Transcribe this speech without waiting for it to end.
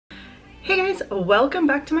Hey guys, welcome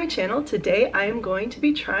back to my channel. Today I am going to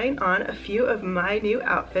be trying on a few of my new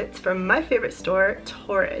outfits from my favorite store,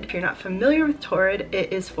 Torrid. If you're not familiar with Torrid,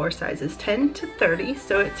 it is for sizes 10 to 30,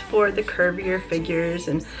 so it's for the curvier figures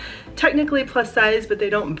and technically plus size, but they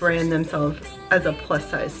don't brand themselves as a plus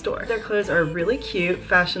size store. Their clothes are really cute,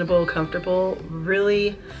 fashionable, comfortable,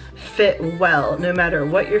 really fit well no matter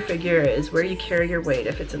what your figure is, where you carry your weight.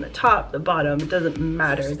 If it's in the top, the bottom, it doesn't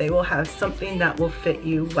matter. They will have something that will fit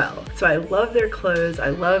you well. So I love their clothes, I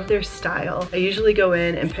love their style. I usually go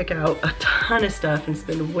in and pick out a ton of stuff and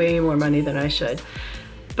spend way more money than I should.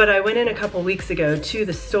 But I went in a couple weeks ago to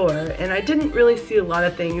the store and I didn't really see a lot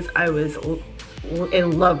of things I was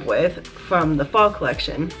in love with from the fall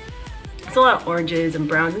collection. It's a lot of oranges and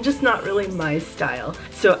browns and just not really my style.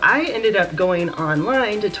 So I ended up going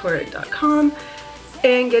online to torrid.com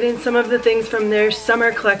and getting some of the things from their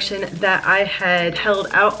summer collection that I had held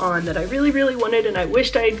out on that I really wanted and I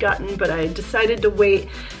wished I had gotten, but I decided to wait.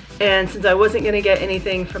 And since I wasn't gonna get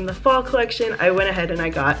anything from the fall collection, I went ahead and I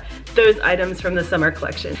got those items from the summer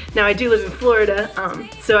collection. Now I do live in Florida,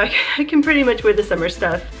 so I can pretty much wear the summer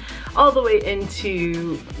stuff all the way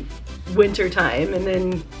into winter time, and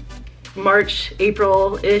then March,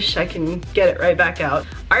 April-ish, I can get it right back out.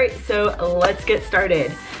 All right, so let's get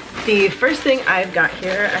started. The first thing I've got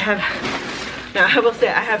here, I will say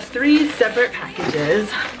I have 3 separate packages.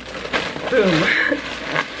 Boom.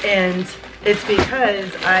 And it's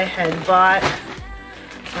because I had bought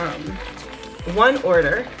one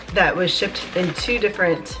order that was shipped in 2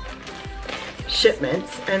 different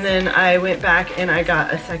shipments, and then I went back and I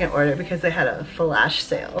got a second order because they had a flash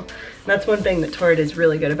sale. That's one thing that Torrid is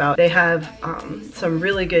really good about. They have some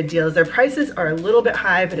really good deals. Their prices are a little bit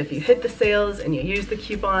high, but if you hit the sales and you use the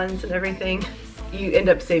coupons and everything, you end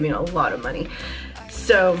up saving a lot of money.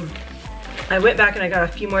 So I went back and I got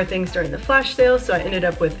a few more things during the flash sale, so I ended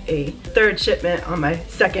up with a 3rd shipment on my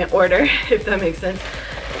 2nd order, if that makes sense.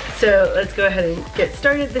 So let's go ahead and get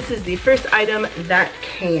started. This is the first item that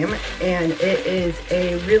came, and it is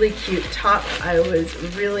a really cute top. I was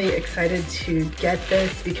really excited to get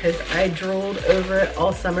this because I drooled over it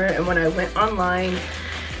all summer, and when I went online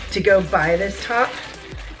to go buy this top,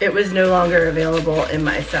 it was no longer available in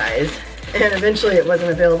my size. And eventually it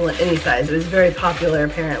wasn't available in any size. It was very popular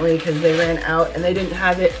apparently because they ran out and they didn't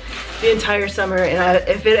have it the entire summer, and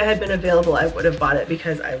if it had been available, I would have bought it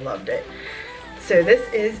because I loved it. So this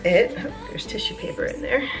is it. Oh, there's tissue paper in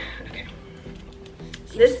there. Okay.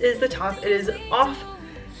 This is the top. It is off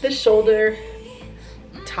the shoulder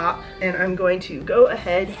top, and I'm going to go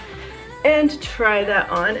ahead and try that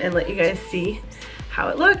on and let you guys see how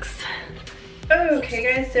it looks. Okay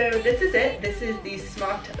guys, so this is it. This is the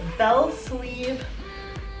smocked bell sleeve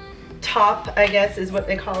top, I guess is what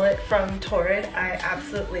they call it, from Torrid. I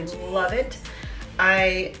absolutely love it.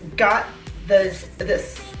 I got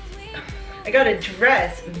I got a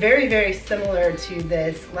dress very similar to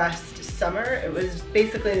this last summer. It was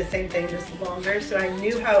basically the same thing, just longer, so I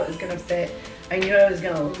knew how it was gonna fit. I knew I was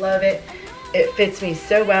gonna love it. It fits me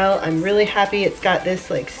so well. I'm really happy. It's got this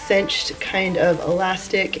like cinched kind of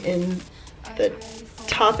elastic in the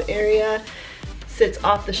top area. Sits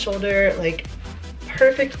off the shoulder like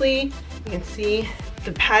perfectly. You can see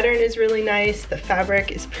the pattern is really nice. The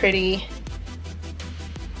fabric is pretty.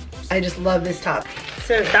 I just love this top.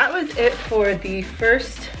 So that was it for the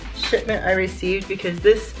first shipment I received, because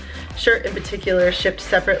this shirt in particular shipped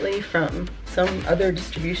separately from some other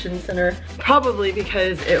distribution center, probably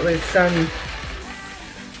because it was some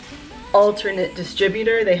alternate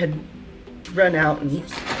distributor. They had run out and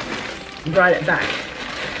brought it back.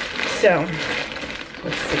 So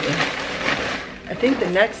let's see. I think the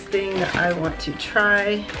next thing that I want to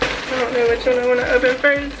try, I don't know which one I want to open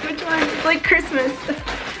first. Which one? It's like Christmas.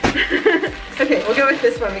 Okay, we'll go with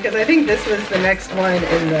this one because I think this was the next one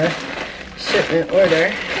in the shipment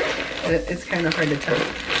order. It's kind of hard to tell.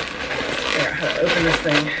 Figure out how to open this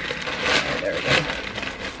thing. Oh, there we go.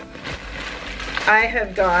 I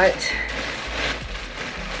have got,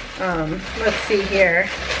 let's see here.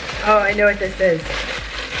 Oh, I know what this is.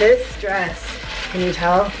 This dress. Can you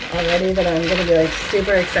tell already that I'm gonna be like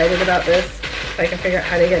super excited about this if I can figure out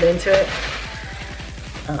how to get into it?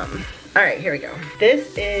 All right, here we go.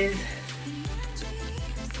 This is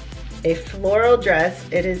a floral dress.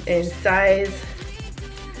 It is in size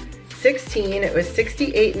 16. It was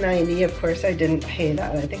 $68.90. Of course, I didn't pay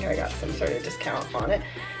that. I think I got some sort of discount on it.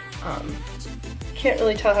 Can't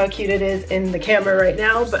really tell how cute it is in the camera right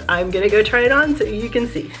now, but I'm gonna go try it on so you can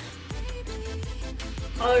see.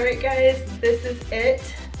 All right, guys, this is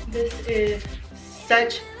it. This is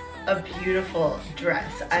such a beautiful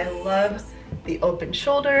dress. I love the open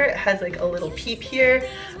shoulder. It has like a little peep here,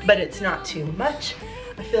 but it's not too much.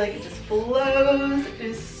 I feel like it just flows. It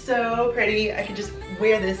is so pretty. I could just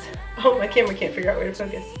wear this. Oh, my camera can't figure out where to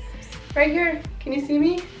focus. Right here, can you see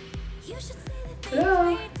me?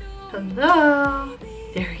 Hello? Hello?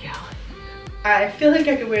 There we go. I feel like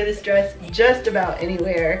I could wear this dress just about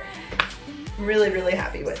anywhere. Really, really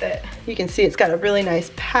happy with it. You can see it's got a really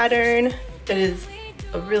nice pattern. It is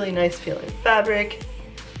a really nice feeling fabric.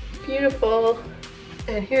 Beautiful.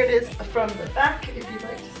 And here it is from the back, if you'd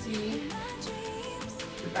like to see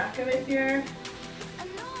the back of it here.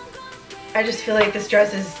 I just feel like this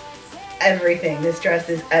dress is everything. This dress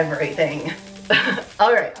is everything.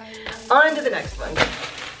 All right, on to the next one.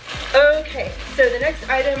 Okay, so the next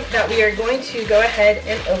item that we are going to go ahead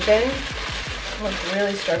and open, I'm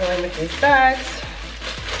really struggling with these bags.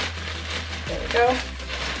 There we go.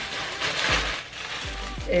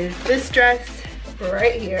 Is this dress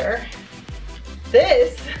right here.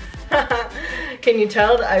 This, can you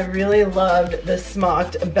tell that I really loved the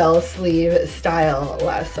smocked bell sleeve style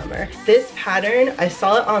last summer? This pattern, I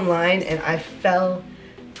saw it online and I fell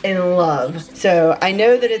in love. So I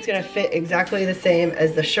know that it's gonna fit exactly the same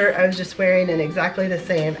as the shirt I was just wearing and exactly the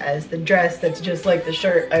same as the dress that's just like the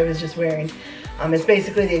shirt I was just wearing. It's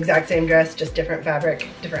basically the exact same dress, just different fabric,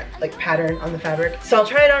 different like pattern on the fabric. So I'll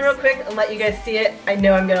try it on real quick and let you guys see it. I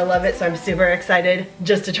know I'm gonna love it, so I'm super excited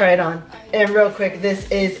just to try it on. And real quick, this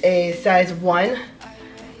is a size 1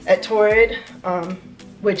 at Torrid,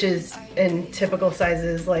 which is in typical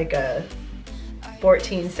sizes like a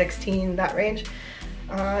 14, 16, that range.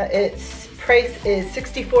 Its price is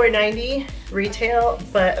 $64.90 retail,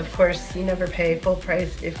 but of course you never pay full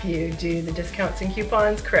price if you do the discounts and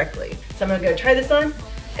coupons correctly. So I'm gonna go try this on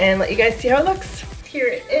and let you guys see how it looks. Here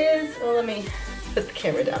it is. Well, let me put the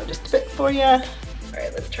camera down just a bit for you. All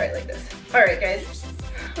right, let's try it like this. All right, guys.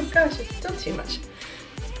 Oh gosh, it's still too much.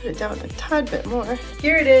 Let's put it down a tad bit more.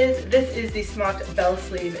 Here it is. This is the smocked bell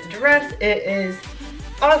sleeve dress. It is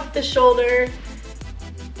off the shoulder,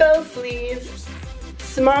 bell sleeves,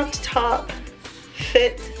 smocked top,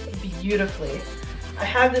 fits beautifully. I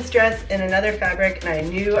have this dress in another fabric and I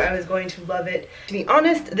knew I was going to love it. To be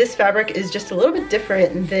honest, this fabric is just a little bit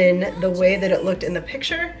different than the way that it looked in the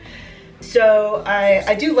picture. So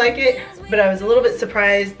I do like it, but I was a little bit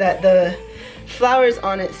surprised that the flowers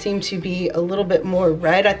on it seem to be a little bit more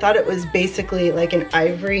red. I thought it was basically like an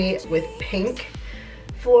ivory with pink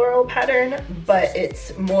floral pattern, but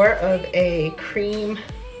it's more of a cream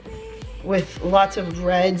with lots of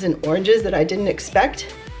reds and oranges that I didn't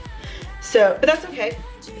expect. So, but that's okay.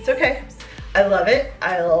 It's okay. I love it.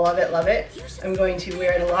 I love it, love it. I'm going to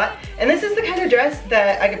wear it a lot. And this is the kind of dress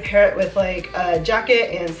that I could pair it with like a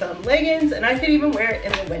jacket and some leggings, and I could even wear it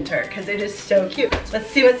in the winter because it is so cute.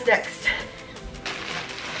 Let's see what's next.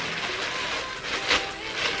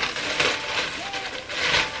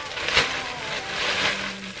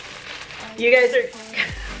 You guys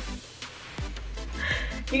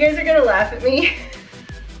are gonna laugh at me.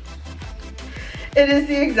 It is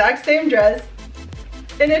the exact same dress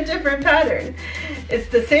in a different pattern. It's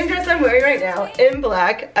the same dress I'm wearing right now in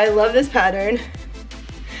black. I love this pattern.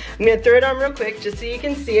 I'm gonna throw it on real quick just so you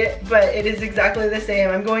can see it, but it is exactly the same.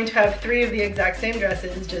 I'm going to have 3 of the exact same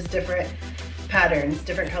dresses, just different patterns,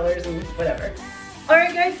 different colors and whatever. All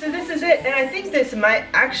right guys, so this is it, and I think this might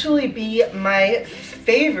actually be my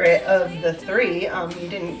favorite of the 3. You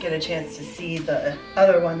didn't get a chance to see the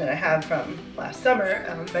other one that I have from last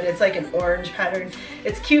summer, but it's like an orange pattern.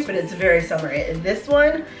 It's cute, but it's very summery. And this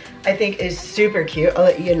one I think is super cute. I'll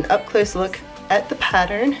let you get an up close look at the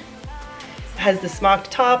pattern. It has the smocked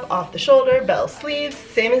top, off the shoulder, bell sleeves,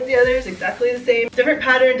 same as the others, exactly the same. Different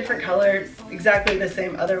pattern, different color, exactly the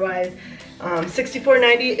same otherwise.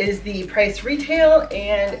 $64.90 is the price retail,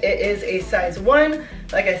 and it is a size 1.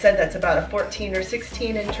 Like I said, that's about a 14 or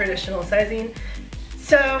 16 in traditional sizing.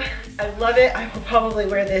 So I love it. I will probably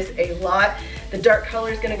wear this a lot. The dark color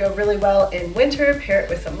is going to go really well in winter. Pair it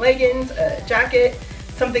with some leggings, a jacket,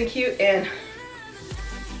 something cute, and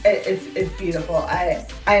it's beautiful. I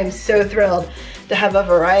am so thrilled to have a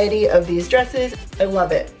variety of these dresses. I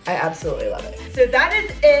love it. I absolutely love it. So that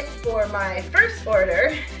is it for my first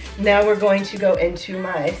order. Now we're going to go into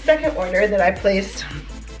my second order that I placed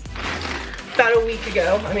about a week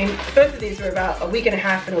ago. I mean, both of these were about a week and a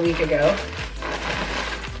half and a week ago.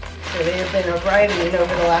 So they have been arriving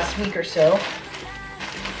over the last week or so.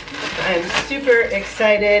 I'm super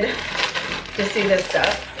excited to see this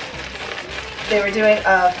stuff. They were doing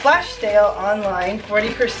a flash sale online,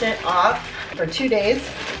 40% off for 2 days.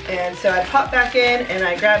 And so I popped back in and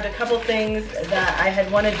I grabbed a couple things that I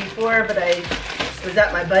had wanted before, but I was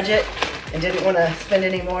at my budget and didn't want to spend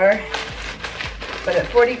any more. but at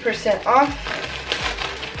 40% off,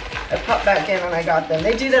 I popped back in when I got them.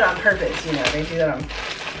 They do that on purpose, you know, they do that on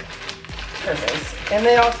purpose. And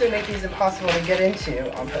they also make these impossible to get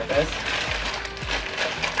into on purpose.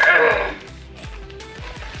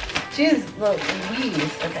 Jeez,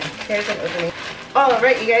 Louise. Okay, here's an opening. All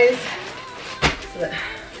right, you guys, so that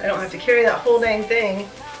I don't have to carry that whole dang thing.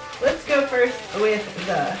 Let's go first with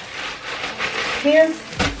the pants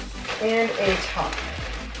and a top.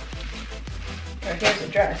 Oh, here's a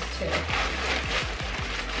dress too.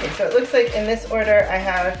 Okay, so it looks like in this order I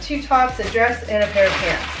have 2 tops, a dress, and a pair of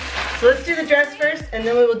pants. So let's do the dress first, and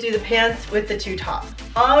then we will do the pants with the 2 tops.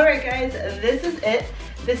 All right, guys, this is it.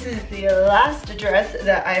 This is the last dress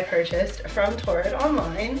that I purchased from Torrid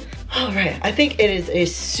Online. All right, I think it is a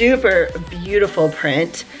super beautiful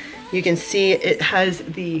print. You can see it has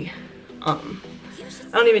the, I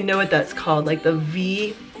don't even know what that's called, like the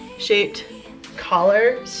V-shaped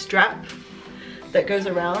collar strap that goes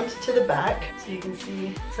around to the back. So you can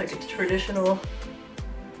see it's like a traditional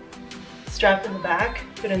strap in the back,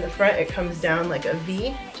 but in the front it comes down like a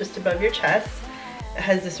V just above your chest. It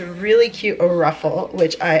has this really cute ruffle,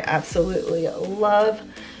 which I absolutely love.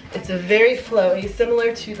 It's a very flowy,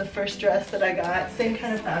 similar to the first dress that I got, same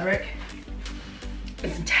kind of fabric.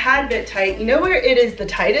 It's a tad bit tight. You know where it is the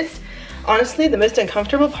tightest? Honestly, the most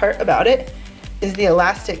uncomfortable part about it is the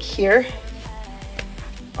elastic here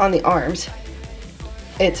on the arms.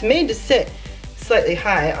 It's made to sit slightly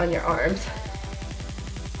high on your arms,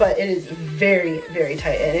 but it is very, very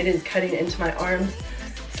tight, and it is cutting into my arms.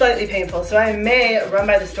 Slightly painful, so I may run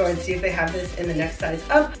by the store and see if they have this in the next size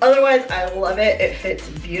up. Otherwise, I love it. It fits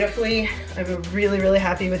beautifully. I'm really, really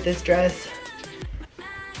happy with this dress.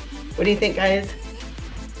 What do you think, guys?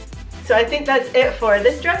 So I think that's it for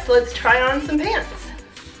this dress. Let's try on some pants.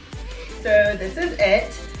 So this is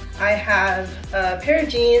it. I have a pair of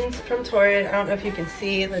jeans from Torrid. I don't know if you can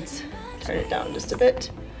see. Let's turn it down just a bit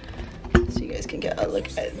so you guys can get a look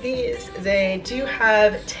at these. They do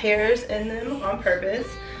have tears in them on purpose,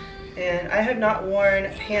 and I have not worn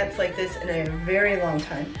pants like this in a very long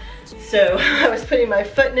time. So I was putting my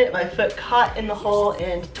foot in it, my foot caught in the hole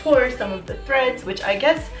and tore some of the threads, which I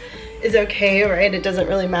guess is okay, right? It doesn't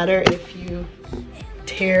really matter if you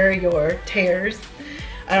tear your tears.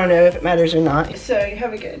 I don't know if it matters or not. So you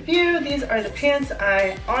have a good view. These are the pants.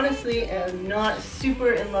 I honestly am not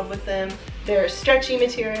super in love with them. They're stretchy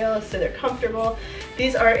material, so they're comfortable.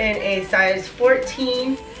 These are in a size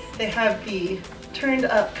 14. They have the turned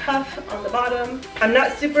up cuff on the bottom. I'm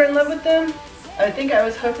not super in love with them. I think I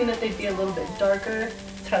was hoping that they'd be a little bit darker.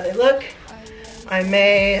 That's how they look. I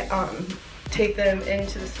may take them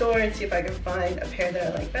into the store and see if I can find a pair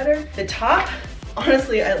that I like better. The top,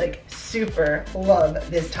 honestly, I like super love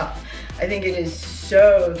this top. I think it is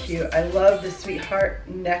so cute. I love the sweetheart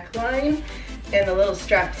neckline and the little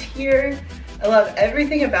straps here. I love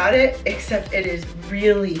everything about it, except it is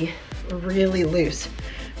really, really loose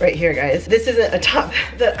right here, guys. This isn't a top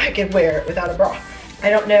that I can wear without a bra. I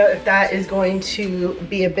don't know if that is going to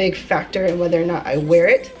be a big factor in whether or not I wear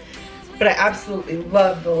it, but I absolutely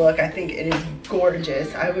love the look. I think it is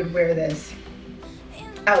gorgeous. I would wear this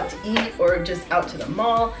out to eat or just out to the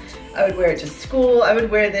mall. I would wear it to school. I would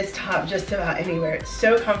wear this top just about anywhere. It's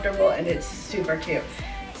so comfortable and it's super cute.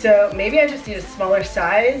 So maybe I just need a smaller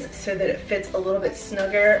size so that it fits a little bit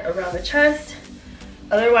snugger around the chest.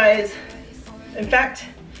 Otherwise, in fact,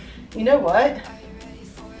 you know what?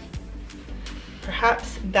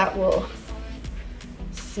 Perhaps that will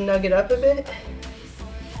snug it up a bit.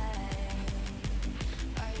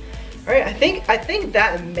 All right, I think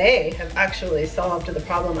that may have actually solved the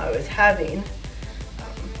problem I was having.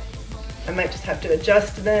 I might just have to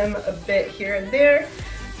adjust them a bit here and there,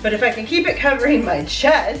 but if I can keep it covering my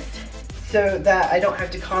chest so that I don't have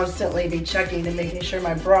to constantly be checking and making sure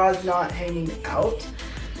my bra's not hanging out,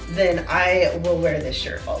 then I will wear this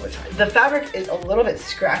shirt all the time. The fabric is a little bit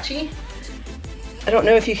scratchy. I don't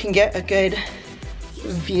know if you can get a good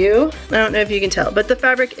view. I don't know if you can tell, but the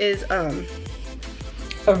fabric is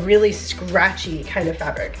a really scratchy kind of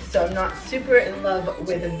fabric. So I'm not super in love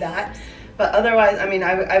with that. But otherwise, I mean,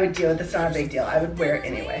 I would deal with it. It's not a big deal. I would wear it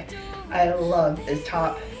anyway. I love this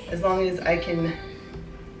top. As long as I can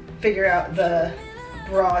figure out the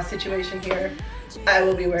bra situation here, I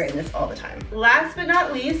will be wearing this all the time. Last but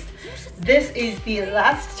not least, this is the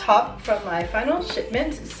last top from my final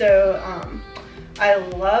shipment. So I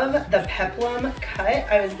love the peplum cut.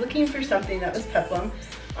 I was looking for something that was peplum.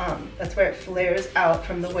 That's where it flares out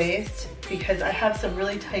from the waist, because I have some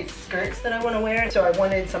really tight skirts that I want to wear. So I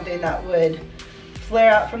wanted something that would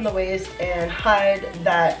flare out from the waist and hide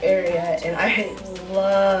that area, and I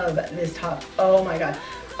love this top. Oh my god.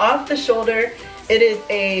 Off the shoulder, It is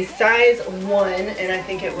a size 1, and I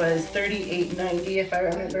think it was $38.90 if I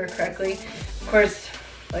remember correctly. Of course,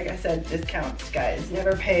 like I said, discounts, guys.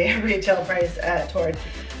 Never pay retail price at Torrid.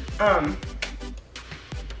 I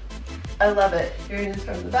love it. Here it is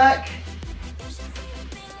from the back.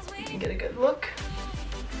 You can get a good look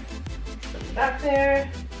from the back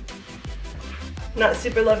there. Not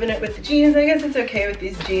super loving it with the jeans. I guess it's okay with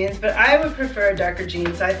these jeans, but I would prefer a darker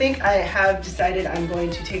jean. So I think I have decided I'm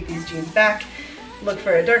going to take these jeans back, look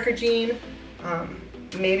for a darker jean,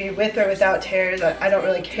 maybe with or without tears. I don't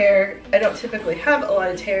really care. I don't typically have a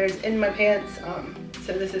lot of tears in my pants,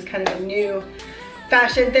 so this is kind of a new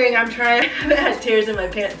fashion thing I'm trying. I haven't had tears in my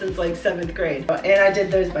pants since like 7th grade, and I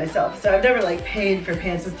did those myself, so I've never like paid for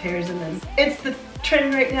pants with tears in them. It's the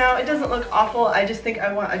trend right now. It doesn't look awful. I just think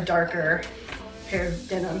I want a darker pair of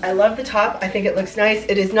denim. I love the top. I think it looks nice.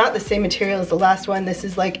 It is not the same material as the last one. This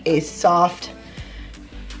is like a soft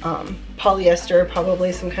polyester,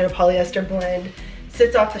 probably some kind of polyester blend.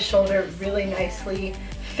 Sits off the shoulder really nicely,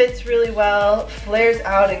 fits really well, flares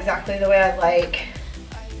out exactly the way I like.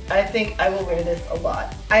 I think I will wear this a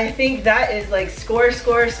lot. I think that is like score,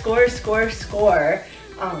 score, score, score, score.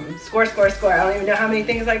 Score, score, score. I don't even know how many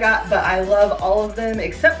things I got, but I love all of them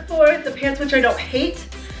except for the pants, which I don't hate.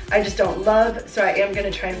 I just don't love, so I am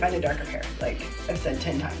gonna try and find a darker pair, like I've said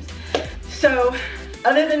 10 times. So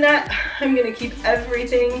other than that, I'm gonna keep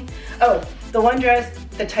everything. Oh, the one dress,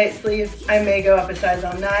 the tight sleeves, I may go up a size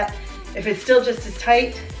on that. If it's still just as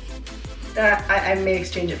tight, I may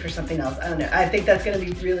exchange it for something else. I don't know. I think that's gonna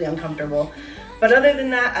be really uncomfortable. But other than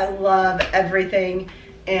that, I love everything,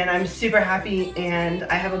 and I'm super happy, and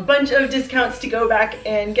I have a bunch of discounts to go back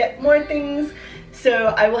and get more things.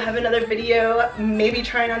 So I will have another video, maybe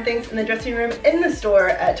trying on things in the dressing room in the store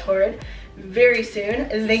at Torrid very soon.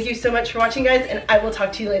 Thank you so much for watching, guys, and I will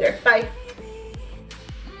talk to you later. Bye.